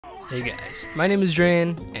Hey guys, my name is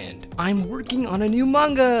Dran, and I'm working on a new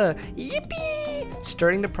manga! Yippee!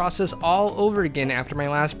 Starting the process all over again after my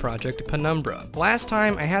last project, Penumbra. Last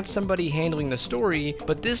time I had somebody handling the story,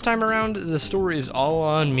 but this time around the story is all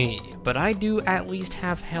on me. But I do at least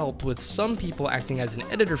have help with some people acting as an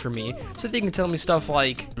editor for me, so they can tell me stuff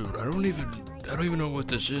like, Dude, I don't even know what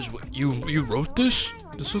this is. What, you wrote this?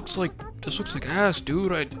 This looks like ass,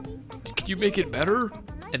 dude. Could you make it better?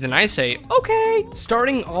 and then I say, okay!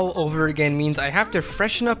 Starting all over again means I have to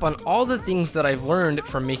freshen up on all the things that I've learned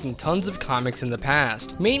from making tons of comics in the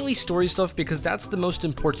past. Mainly story stuff because that's the most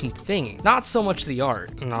important thing, not so much the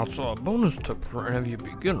art. Now, so a bonus tip for any of you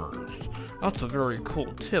beginners. That's a very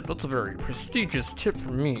cool tip. That's a very prestigious tip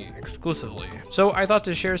from me, exclusively. So I thought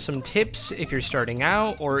to share some tips if you're starting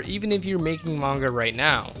out, or even if you're making manga right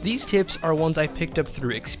now. These tips are ones I picked up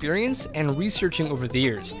through experience and researching over the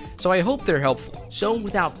years, so I hope they're helpful. So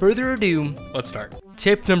without further ado, let's start.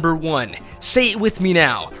 Tip number 1. Say it with me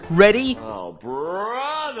now. Ready? Oh,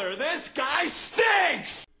 brother, this guy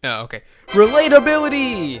stinks! Oh, okay.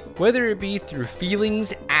 Relatability! Whether it be through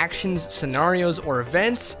feelings, actions, scenarios, or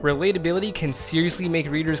events, relatability can seriously make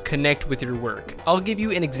readers connect with your work. I'll give you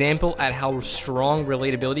an example at how strong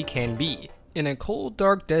relatability can be. In a cold,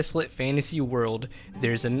 dark, desolate fantasy world,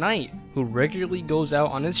 there's a knight who regularly goes out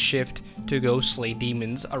on his shift to go slay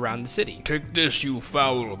demons around the city. Take this, you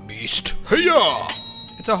foul beast. Hey-ya!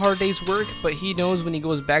 It's a hard day's work, but he knows when he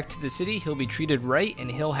goes back to the city, he'll be treated right and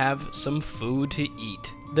he'll have some food to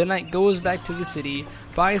eat. The knight goes back to the city,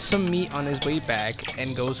 buys some meat on his way back,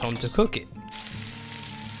 and goes home to cook it.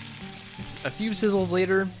 A few sizzles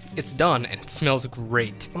later, it's done and it smells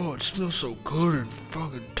great. Oh, it smells so good and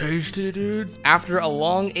fucking tasty, dude. After a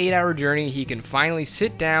long 8-hour journey, he can finally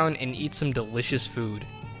sit down and eat some delicious food.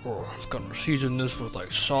 Oh, I'm gonna season this with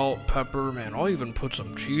like salt, pepper, man. I'll even put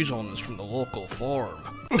some cheese on this from the local farm.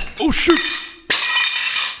 Oh shit!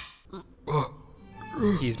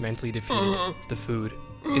 He's mentally defeated. The food.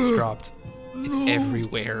 It's dropped. It's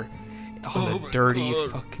everywhere. On the dirty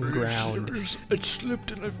fucking ground. It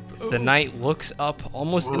slipped and I fell. The knight looks up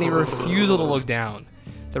almost in a refusal to look down.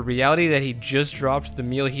 The reality that he just dropped the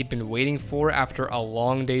meal he'd been waiting for after a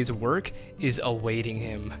long day's work is awaiting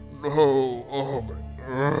him. No, oh my,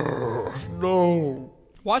 no.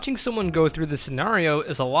 Watching someone go through the scenario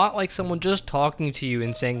is a lot like someone just talking to you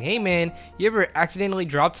and saying, hey man, you ever accidentally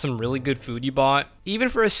dropped some really good food you bought? Even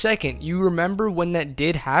for a second, you remember when that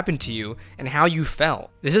did happen to you and how you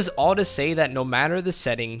felt. This is all to say that no matter the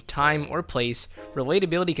setting, time, or place,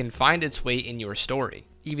 relatability can find its way in your story.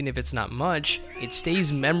 Even if it's not much, it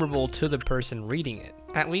stays memorable to the person reading it.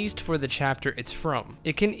 At least for the chapter it's from.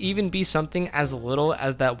 It can even be something as little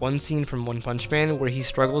as that one scene from One Punch Man where he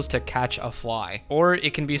struggles to catch a fly. Or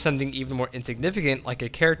it can be something even more insignificant like a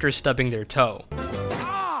character stubbing their toe.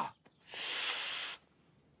 Ah!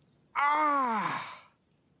 Ah!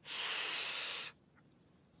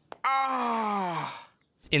 Ah!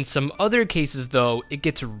 In some other cases though, it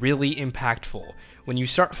gets really impactful when you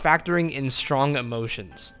start factoring in strong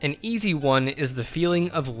emotions. An easy one is the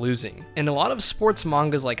feeling of losing. In a lot of sports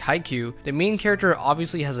mangas like Haikyuu, the main character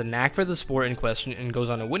obviously has a knack for the sport in question and goes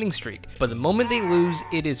on a winning streak, but the moment they lose,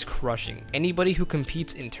 it is crushing. Anybody who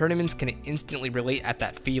competes in tournaments can instantly relate at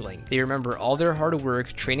that feeling. They remember all their hard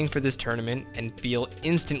work training for this tournament and feel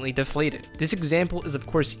instantly deflated. This example is of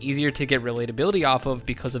course easier to get relatability off of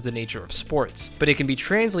because of the nature of sports, but it can be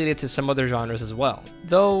translated to some other genres as well.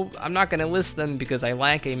 Though, I'm not going to list them because I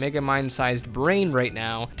lack a Megamind-sized brain right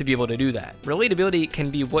now to be able to do that. Relatability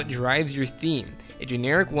can be what drives your theme. A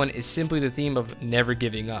generic one is simply the theme of never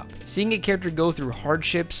giving up. Seeing a character go through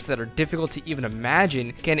hardships that are difficult to even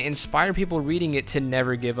imagine can inspire people reading it to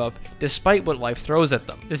never give up, despite what life throws at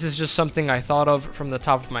them. This is just something I thought of from the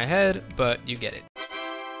top of my head, but you get it.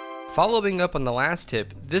 Following up on the last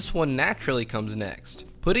tip, this one naturally comes next.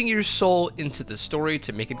 Putting your soul into the story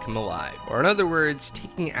to make it come alive. Or in other words,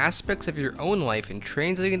 taking aspects of your own life and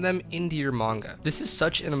translating them into your manga. This is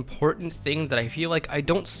such an important thing that I feel like I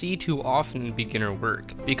don't see too often in beginner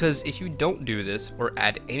work. Because if you don't do this, or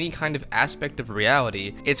add any kind of aspect of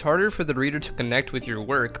reality, it's harder for the reader to connect with your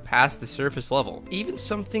work past the surface level. Even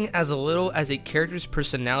something as little as a character's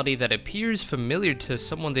personality that appears familiar to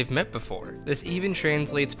someone they've met before. This even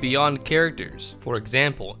translates beyond characters. For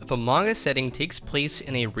example, if a manga setting takes place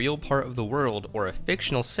in a real part of the world or a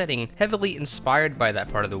fictional setting heavily inspired by that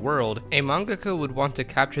part of the world, a mangaka would want to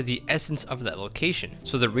capture the essence of that location,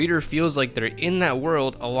 so the reader feels like they're in that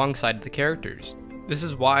world alongside the characters. This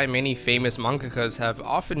is why many famous mangakas have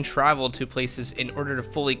often traveled to places in order to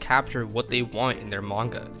fully capture what they want in their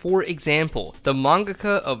manga. For example, the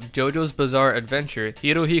mangaka of JoJo's Bizarre Adventure,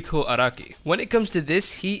 Hirohiko Araki. When it comes to this,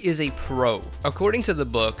 he is a pro. According to the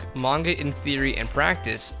book, Manga in Theory and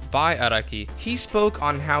Practice by Araki, he spoke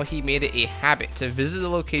on how he made it a habit to visit the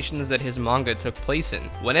locations that his manga took place in,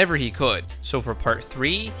 whenever he could. So for part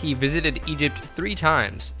 3, he visited Egypt 3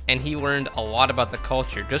 times, and he learned a lot about the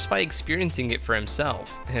culture just by experiencing it for himself.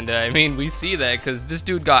 And I mean, we see that because this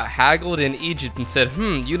dude got haggled in Egypt and said,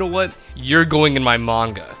 you know what, you're going in my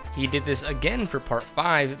manga. He did this again for part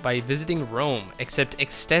 5 by visiting Rome, except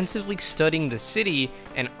extensively studying the city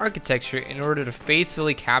and architecture in order to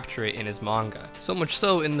faithfully capture it in his manga. So much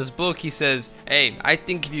so, in this book he says, hey, I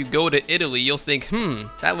think if you go to Italy, you'll think,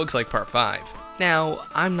 that looks like part 5. Now,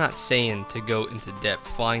 I'm not saying to go into depth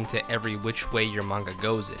flying to every which way your manga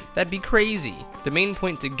goes in. That'd be crazy. The main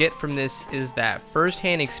point to get from this is that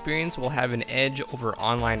first-hand experience will have an edge over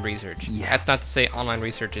online research. That's not to say online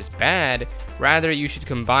research is bad, rather you should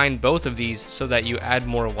combine both of these so that you add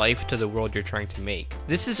more life to the world you're trying to make.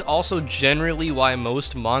 This is also generally why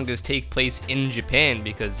most mangas take place in Japan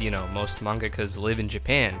because, most mangakas live in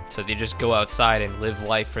Japan, so they just go outside and live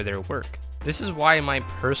life for their work. This is why my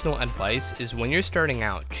personal advice is when you're starting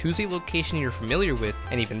out, choose a location you're familiar with,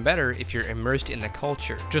 and even better if you're immersed in the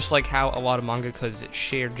culture, just like how a lot of mangakas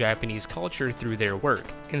share Japanese culture through their work.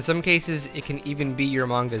 In some cases, it can even be your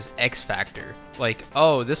manga's X factor. Like,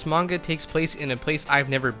 oh, this manga takes place in a place I've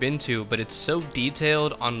never been to, but it's so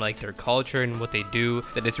detailed on like their culture and what they do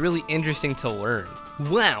that it's really interesting to learn.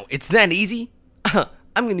 Wow, it's that easy?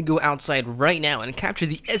 I'm gonna go outside right now and capture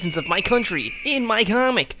the essence of my country in my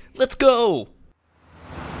comic. Let's go!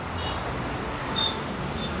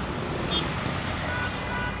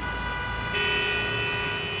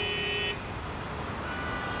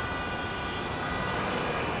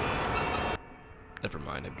 Never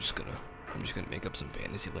mind, I'm just gonna make up some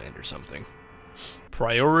fantasy land or something.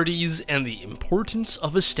 Priorities and the importance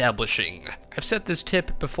of establishing. I've said this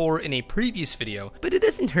tip before in a previous video, but it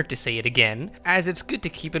doesn't hurt to say it again, as it's good to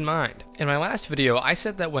keep in mind. In my last video, I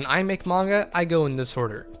said that when I make manga, I go in this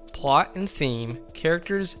order: plot and theme,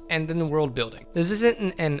 characters, and then world building. This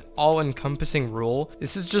isn't an all-encompassing rule,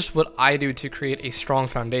 this is just what I do to create a strong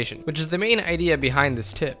foundation, which is the main idea behind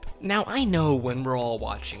this tip. Now, I know when we're all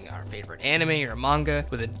watching our favorite anime or manga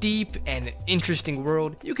with a deep and interesting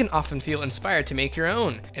world, you can often feel inspired to make your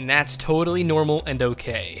own, and that's totally normal and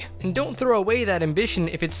okay. And don't throw away that ambition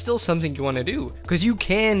if it's still something you want to do, because you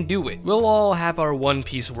can do it. We'll all have our One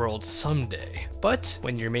Piece world someday. But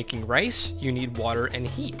when you're making rice, you need water and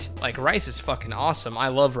heat. Like, rice is fucking awesome, I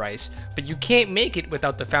love rice, but you can't make it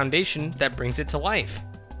without the foundation that brings it to life.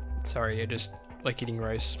 Sorry, I just like eating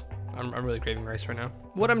rice. I'm really craving rice right now.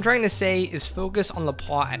 What I'm trying to say is focus on the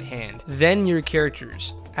plot at hand, then your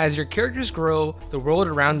characters. As your characters grow, the world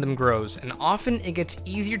around them grows, and often it gets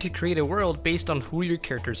easier to create a world based on who your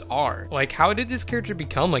characters are. Like, how did this character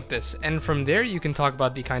become like this? And from there you can talk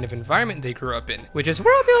about the kind of environment they grew up in, which is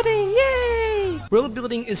world building, yay! World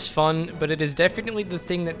building is fun, but it is definitely the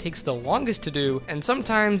thing that takes the longest to do, and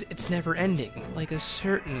sometimes it's never ending, like a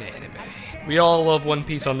certain anime. We all love One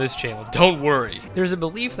Piece on this channel, don't worry. There's a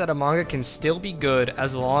belief that a manga can still be good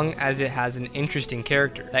as long as it has an interesting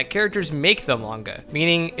character. That characters make the manga,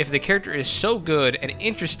 meaning if the character is so good and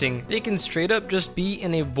interesting, they can straight up just be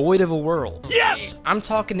in a void of a world. Yes! I'm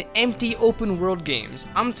talking empty open world games.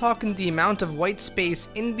 I'm talking the amount of white space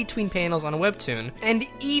in between panels on a webtoon, and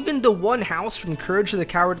even the one house from Courage the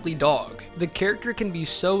Cowardly Dog. The character can be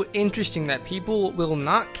so interesting that people will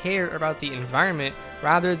not care about the environment,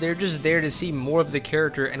 rather they're just there to see more of the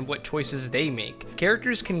character and what choices they make.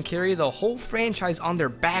 Characters can carry the whole franchise on their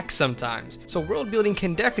back sometimes, so world building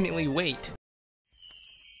can definitely wait.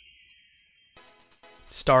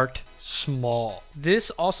 Start small. This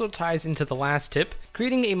also ties into the last tip.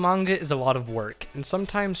 Creating a manga is a lot of work, and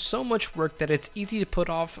sometimes so much work that it's easy to put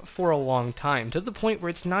off for a long time, to the point where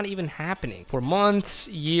it's not even happening for months,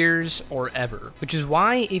 years, or ever. Which is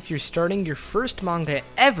why if you're starting your first manga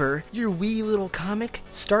ever, your wee little comic,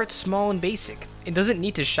 start small and basic. It doesn't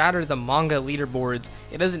need to shatter the manga leaderboards,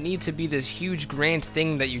 it doesn't need to be this huge grand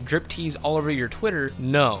thing that you drip tease all over your Twitter,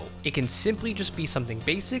 no. It can simply just be something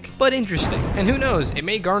basic, but interesting. And who knows, it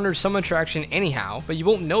may garner some attraction anyhow, but you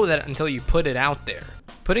won't know that until you put it out there.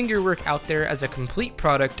 Putting your work out there as a complete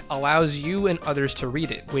product allows you and others to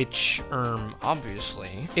read it, which,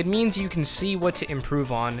 obviously, it means you can see what to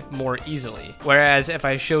improve on more easily. Whereas if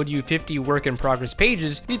I showed you 50 work in progress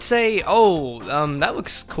pages, you'd say, oh, that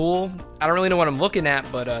looks cool. I don't really know what I'm looking at,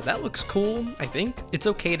 but that looks cool, I think. It's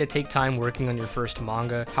okay to take time working on your first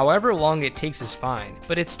manga. However long it takes is fine,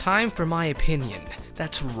 but it's time for my opinion.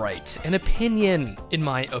 That's right, an opinion. In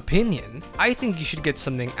my opinion, I think you should get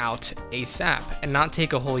something out ASAP and not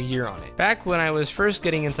take a whole year on it. Back when I was first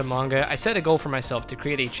getting into manga, I set a goal for myself to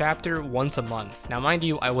create a chapter once a month. Now mind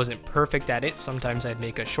you, I wasn't perfect at it. Sometimes I'd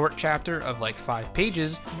make a short chapter of like 5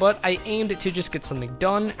 pages, but I aimed to just get something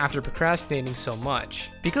done after procrastinating so much.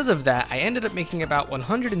 Because of that, I ended up making about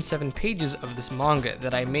 107 pages of this manga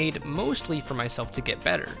that I made mostly for myself to get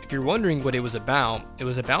better. If you're wondering what it was about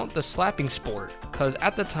the slapping sport, because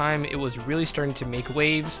at the time it was really starting to make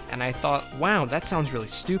waves, and I thought, wow, that sounds really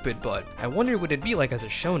stupid, but I wonder what it'd be like as a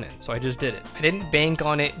shonen, so I just did it. I didn't bank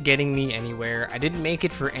on it getting me anywhere, I didn't make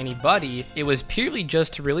it for anybody, it was purely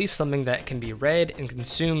just to release something that can be read and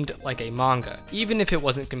consumed like a manga, even if it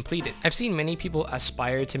wasn't completed. I've seen many people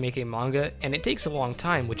aspire to make a manga, and it takes a long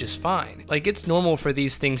time, which is fine. Like, it's normal for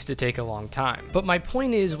these things to take a long time. But my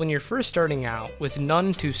point is, when you're first starting out, with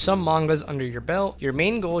none to some mangas under your belt, your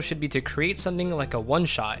main goal should be to create something like a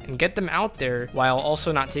one-shot and get them out there while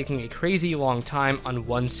also not taking a crazy long time on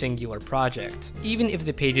one singular project. Even if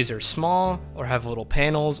the pages are small, or have little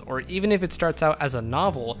panels, or even if it starts out as a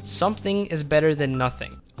novel, something is better than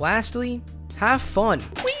nothing. Lastly, have fun.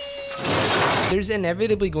 There's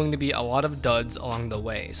inevitably going to be a lot of duds along the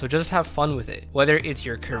way, so just have fun with it. Whether it's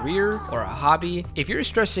your career or a hobby, if you're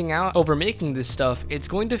stressing out over making this stuff, it's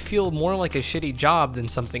going to feel more like a shitty job than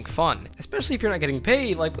something fun. Especially if you're not getting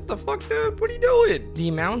paid, like, what the fuck, dude? What are you doing? The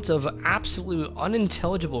amount of absolute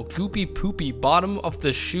unintelligible goopy poopy bottom of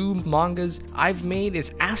the shoe mangas I've made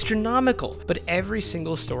is astronomical, but every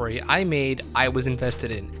single story I made, I was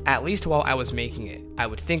invested in, at least while I was making it. I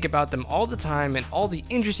would think about them all the time and all the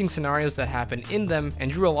interesting scenarios that happened in them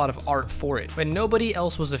and drew a lot of art for it. When nobody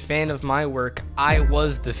else was a fan of my work, I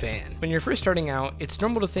was the fan. When you're first starting out, it's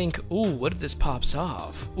normal to think, ooh, what if this pops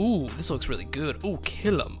off? Ooh, this looks really good. Ooh,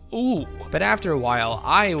 kill him. Ooh. But after a while,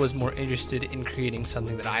 I was more interested in creating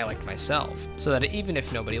something that I liked myself, so that even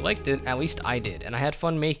if nobody liked it, at least I did, and I had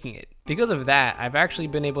fun making it. Because of that, I've actually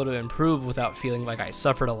been able to improve without feeling like I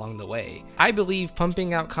suffered along the way. I believe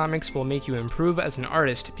pumping out comics will make you improve as an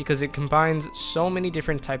artist because it combines so many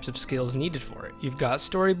different types of skills needed for it. You've got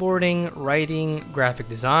storyboarding, writing, graphic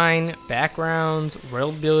design, backgrounds,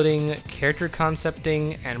 world building, character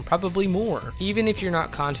concepting, and probably more. Even if you're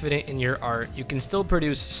not confident in your art, you can still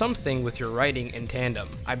produce something with your writing in tandem.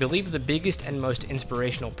 I believe the biggest and most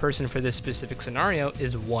inspirational person for this specific scenario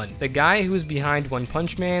is One, the guy who's behind One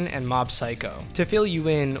Punch Man and Mob Psycho. To fill you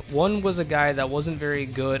in, One was a guy that wasn't very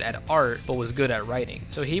good at art, but was good at writing.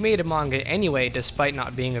 So he made a manga anyway, despite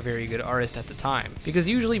not being a very good artist at the time. Because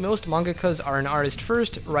usually most mangakas are an artist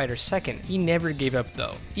first, writer second. He never gave up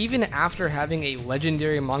though. Even after having a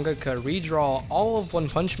legendary mangaka redraw all of One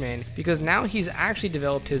Punch Man, because now he's actually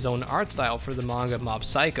developed his own art style for the manga Mob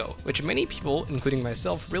Psycho, which many people, including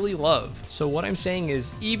myself, really love. So what I'm saying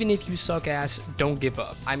is, even if you suck ass, don't give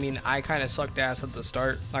up. I mean, I kinda sucked ass at the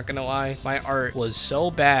start, not gonna lie. My art was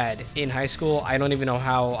so bad in high school, I don't even know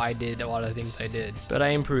how I did a lot of the things I did, but I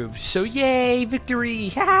improved. So yay, victory!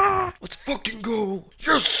 Ha! Let's fucking go!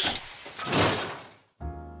 Yes!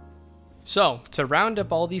 So, to round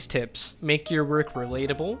up all these tips, make your work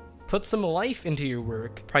relatable, put some life into your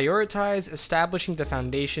work, prioritize establishing the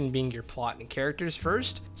foundation being your plot and characters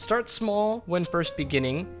first, start small when first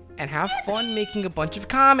beginning, and have fun making a bunch of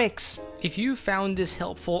comics. If you found this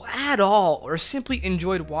helpful at all, or simply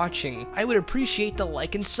enjoyed watching, I would appreciate the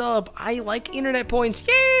like and sub. I like internet points,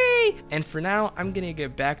 yay! And for now, I'm gonna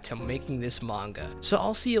get back to making this manga. So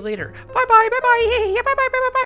I'll see you later. Bye bye, bye bye, bye bye, bye bye, bye bye.